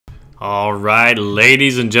Alright,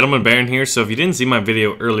 ladies and gentlemen, Baron here. So if you didn't see my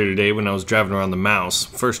video earlier today when I was driving around the mouse,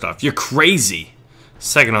 first off, you're crazy.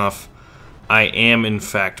 Second off, I am in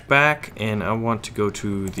fact back, and I want to go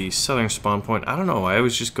to the southern spawn point. I don't know, I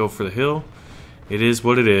always just go for the hill. It is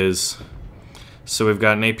what it is. So we've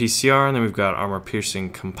got an APCR, and then we've got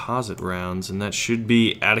armor-piercing composite rounds, and that should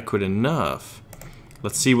be adequate enough.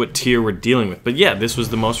 Let's see what tier we're dealing with. But yeah, this was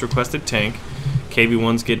the most requested tank.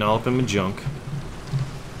 KV-1's getting all up in my junk.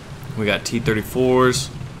 We got T-34s.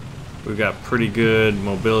 We've got pretty good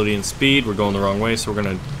mobility and speed. We're going the wrong way, so we're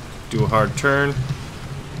going to do a hard turn.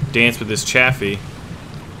 Dance with this Chaffee.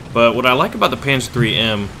 But what I like about the Panzer III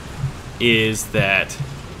M is that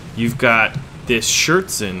you've got this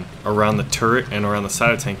Schertzen around the turret and around the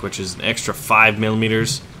side of the tank, which is an extra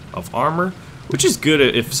 5mm of armor, which is good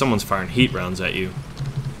if someone's firing heat rounds at you.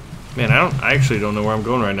 Man, I actually don't know where I'm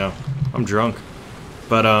going right now. I'm drunk.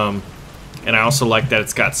 But, and I also like that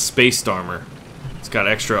it's got spaced armor. It's got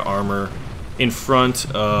extra armor in the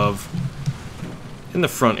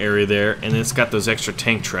front area there, and it's got those extra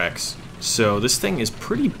tank tracks. So this thing is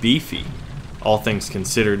pretty beefy, all things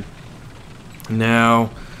considered. Now,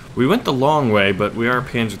 we went the long way, but we are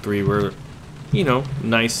Panzer III. We're, you know,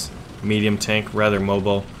 nice medium tank, rather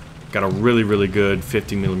mobile. Got a really, really good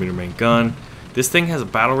 50mm main gun. This thing has a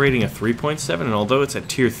battle rating of 3.7, and although it's at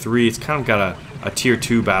tier 3, it's kind of got a tier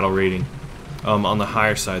 2 battle rating on the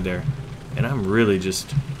higher side there. And I'm really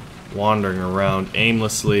just wandering around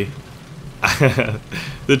aimlessly.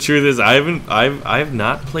 The truth is, I have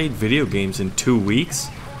not played video games in 2 weeks.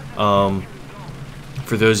 For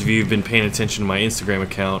those of you who've been paying attention to my Instagram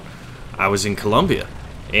account, I was in Colombia,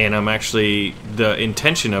 and the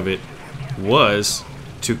intention of it was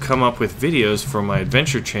to come up with videos for my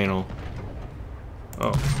adventure channel.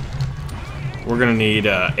 Oh, we're gonna need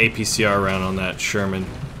APCR round on that Sherman,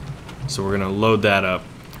 so we're gonna load that up.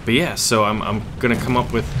 But yeah, so I'm gonna come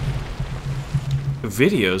up with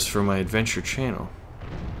videos for my adventure channel.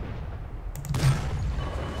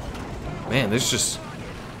 Man, there's just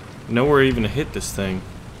nowhere even to hit this thing.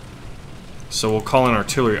 So we'll call in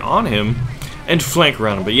artillery on him and flank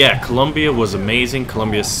around him. But yeah, Colombia was amazing.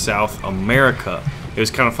 Colombia, South America. It was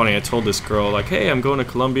kind of funny. I told this girl, like, hey, I'm going to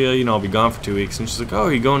Colombia, you know, I'll be gone for 2 weeks. And she's like, oh,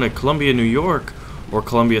 are you going to Columbia, New York, or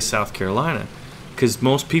Columbia, South Carolina? Because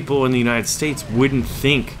most people in the United States wouldn't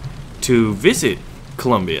think to visit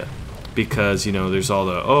Colombia. Because, you know, there's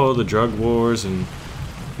all the drug wars and,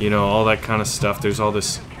 you know, all that kind of stuff. There's all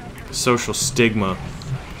this social stigma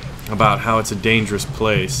about how it's a dangerous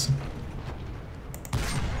place.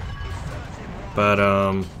 But,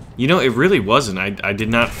 you know, it really wasn't. I did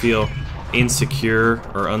not feel insecure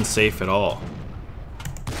or unsafe at all.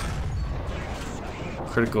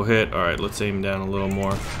 Critical hit. Alright, let's aim down a little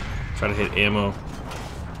more. Try to hit ammo.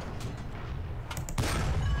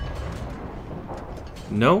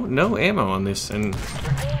 No ammo on this, and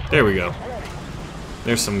there we go.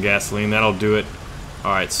 There's some gasoline. That'll do it.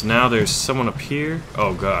 Alright, so now there's someone up here.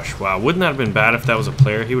 Oh gosh, wow. Wouldn't that have been bad if that was a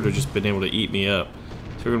player? He would have just been able to eat me up.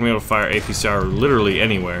 So we're going to be able to fire APCR literally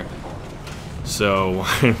anywhere. So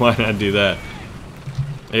why not do that?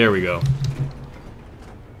 There we go.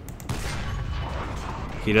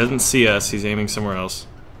 He doesn't see us. He's aiming somewhere else.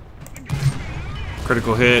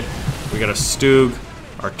 Critical hit. We got a Stug.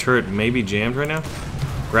 Our turret may be jammed right now.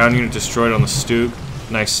 Ground unit destroyed on the Stug.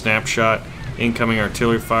 Nice snapshot. Incoming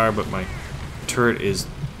artillery fire, but my turret is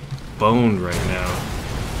boned right now.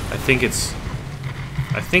 I think it's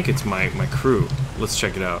my crew. Let's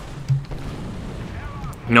check it out.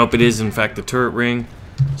 Nope, it is in fact the turret ring.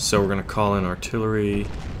 So we're gonna call in artillery.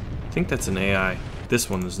 I think that's an AI. This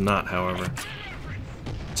one is not, however.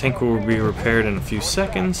 Tank will be repaired in a few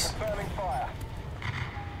seconds.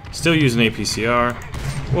 Still using APCR.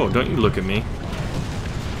 Whoa, don't you look at me.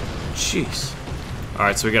 Jeez.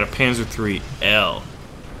 Alright, so we got a Panzer III L.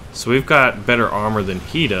 So we've got better armor than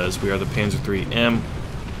he does. We are the Panzer III M.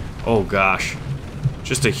 Oh gosh.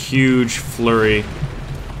 Just a huge flurry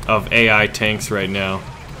of AI tanks right now.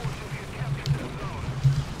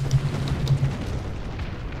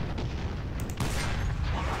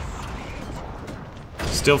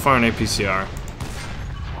 Still firing APCR.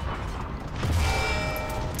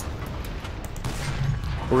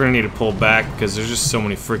 We're gonna need to pull back because there's just so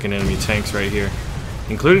many freaking enemy tanks right here,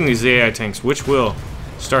 including these AI tanks, which will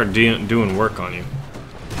start doing work on you.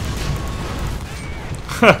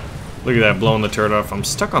 Look at that, blowing the turret off. I'm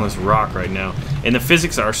stuck on this rock right now, and the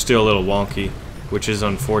physics are still a little wonky, which is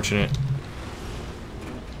unfortunate.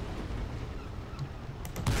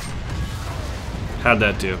 How'd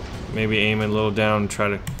that do? Maybe aim it a little down and try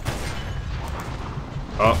to...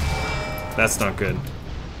 Oh, that's not good.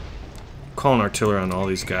 calling artillery on all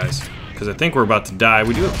these guys because I think we're about to die.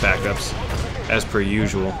 We do have backups, as per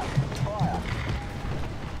usual.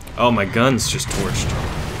 Oh, my gun's just torched.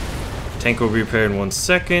 Tank will be repaired in 1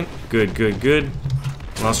 second. Good, good, good.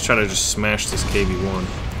 Well, let's try to just smash this KV-1.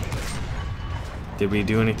 Did we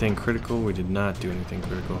do anything critical? We did not do anything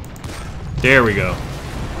critical. There we go.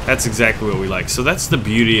 That's exactly what we like. So that's the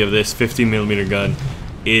beauty of this 50mm gun,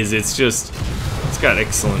 is it's got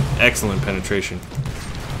excellent penetration.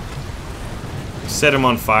 Set him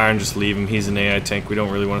on fire and just leave him. He's an AI tank. We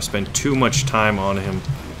don't really want to spend too much time on him.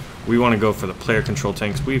 We want to go for the player control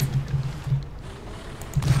tanks. We've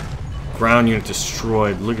ground unit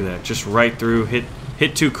destroyed. Look at that. Just right through.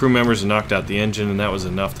 Hit 2 crew members and knocked out the engine, and that was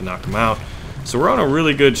enough to knock them out. So we're on a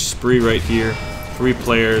really good spree right here. 3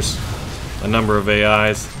 players, a number of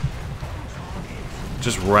AIs.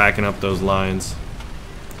 Just racking up those lines.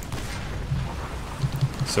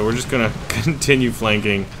 So we're just going to continue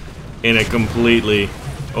flanking in a completely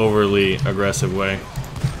overly aggressive way.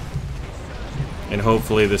 And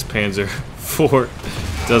hopefully this Panzer IV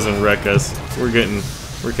doesn't wreck us.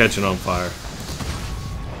 We're catching on fire.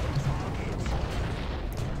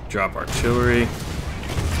 Drop artillery.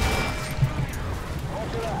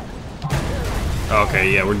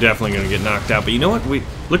 Okay, yeah, we're definitely gonna get knocked out. But you know what?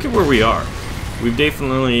 Look at where we are. We've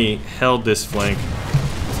definitely held this flank.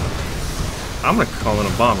 I'm gonna call in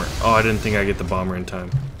a bomber. Oh, I didn't think I'd get the bomber in time.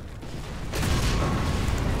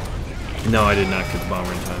 No, I did not get the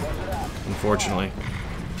bomber in time, unfortunately.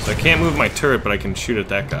 So I can't move my turret, but I can shoot at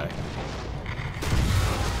that guy.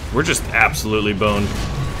 We're just absolutely boned.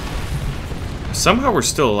 Somehow we're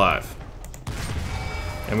still alive.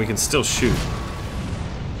 And we can still shoot.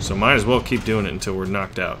 So might as well keep doing it until we're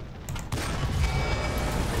knocked out.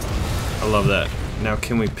 I love that. Now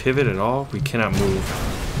can we pivot at all? We cannot move.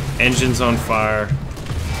 Engine's on fire.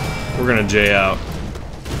 We're gonna J out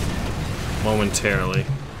momentarily.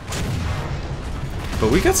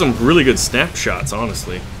 But we got some really good snapshots,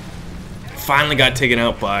 honestly. Finally got taken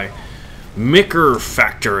out by Micker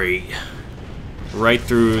Factory. Right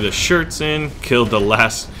through the shirts in, killed the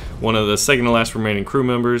one of the second to last remaining crew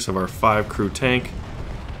members of our 5 crew tank.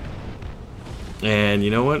 And you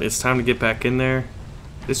know what? It's time to get back in there.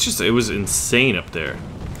 It was insane up there.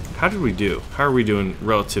 How did we do? How are we doing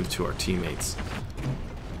relative to our teammates?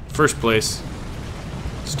 First place,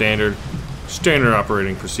 standard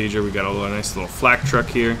operating procedure. We got a nice little flak truck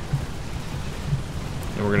here.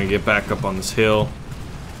 And we're gonna get back up on this hill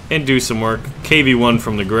and do some work. KV-1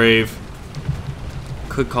 from the grave.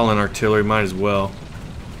 Could call in artillery, might as well.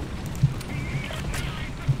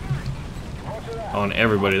 On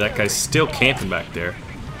everybody. That guy's still camping back there.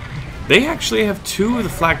 They actually have 2 of the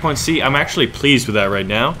flag points. See, I'm actually pleased with that right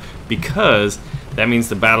now because that means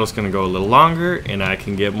the battle's going to go a little longer and I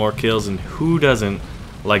can get more kills, and who doesn't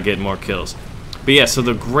like getting more kills? But yeah, so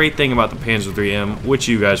the great thing about the Panzer IIIM, which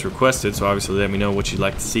you guys requested, so obviously let me know what you'd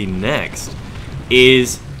like to see next,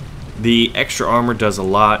 is the extra armor does a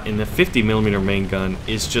lot, and the 50mm main gun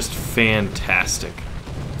is just fantastic.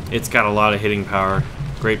 It's got a lot of hitting power,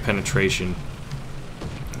 great penetration,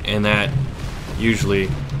 and that usually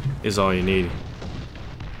is all you need.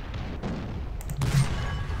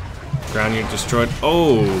 Ground unit destroyed.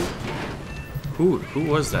 Oh! Who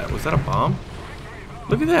was that? Was that a bomb?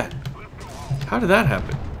 Look at that! How did that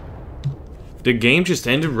happen? The game just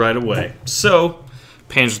ended right away. So,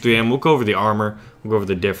 Panzer IIIM, we'll go over the armor, we'll go over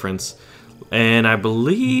the difference. And I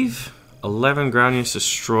believe 11 ground units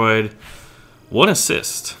destroyed, 1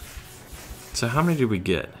 assist. So how many did we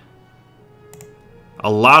get? A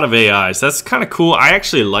lot of AIs. That's kind of cool. I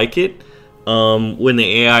actually like it when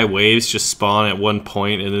the AI waves just spawn at one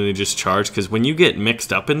point and then they just charge, because when you get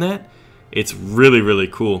mixed up in that, it's really, really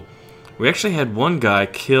cool. We actually had one guy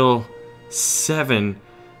kill 7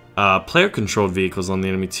 player-controlled vehicles on the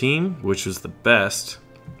enemy team, which was the best.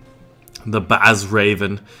 The Baz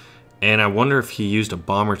Raven. And I wonder if he used a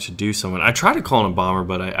bomber to do something. I tried to call in a bomber,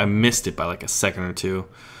 but I missed it by like a second or 2.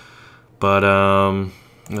 But,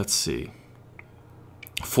 let's see.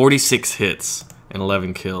 46 hits and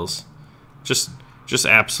 11 kills. Just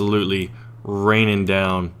absolutely raining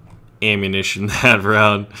down ammunition that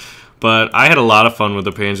round. But I had a lot of fun with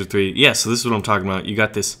the Panzer III. Yeah, so this is what I'm talking about. You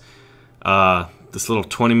got this this little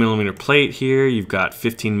 20mm plate here. You've got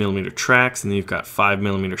 15mm tracks, and then you've got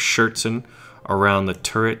 5mm shirtsen around the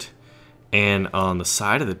turret and on the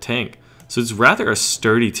side of the tank. So it's rather a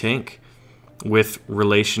sturdy tank with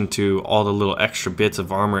relation to all the little extra bits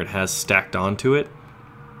of armor it has stacked onto it.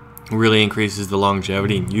 Really increases the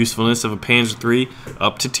longevity and usefulness of a Panzer III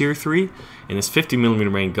up to tier 3. And this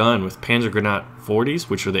 50mm main gun with Panzer Granat 40s,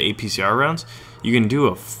 which are the APCR rounds, you can do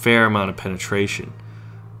a fair amount of penetration.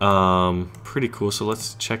 Pretty cool. So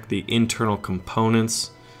let's check the internal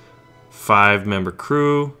components. 5-member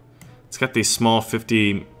crew. It's got these small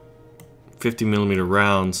 50 millimeter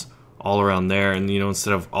rounds all around there, and you know,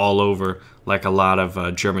 instead of all over like a lot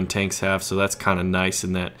of German tanks have. So that's kind of nice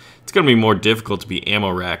in that it's going to be more difficult to be ammo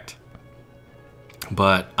racked.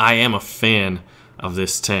 But I am a fan of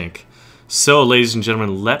this tank. So, ladies and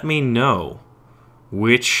gentlemen, let me know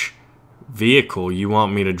which vehicle you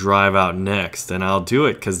want me to drive out next, and I'll do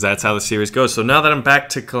it, because that's how the series goes. So now that I'm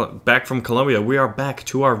back from Colombia, we are back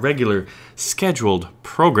to our regular scheduled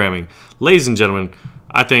programming. Ladies and gentlemen,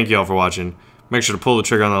 I thank you all for watching. Make sure to pull the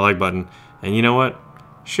trigger on the like button, and you know what?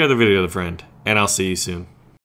 Share the video with a friend, and I'll see you soon.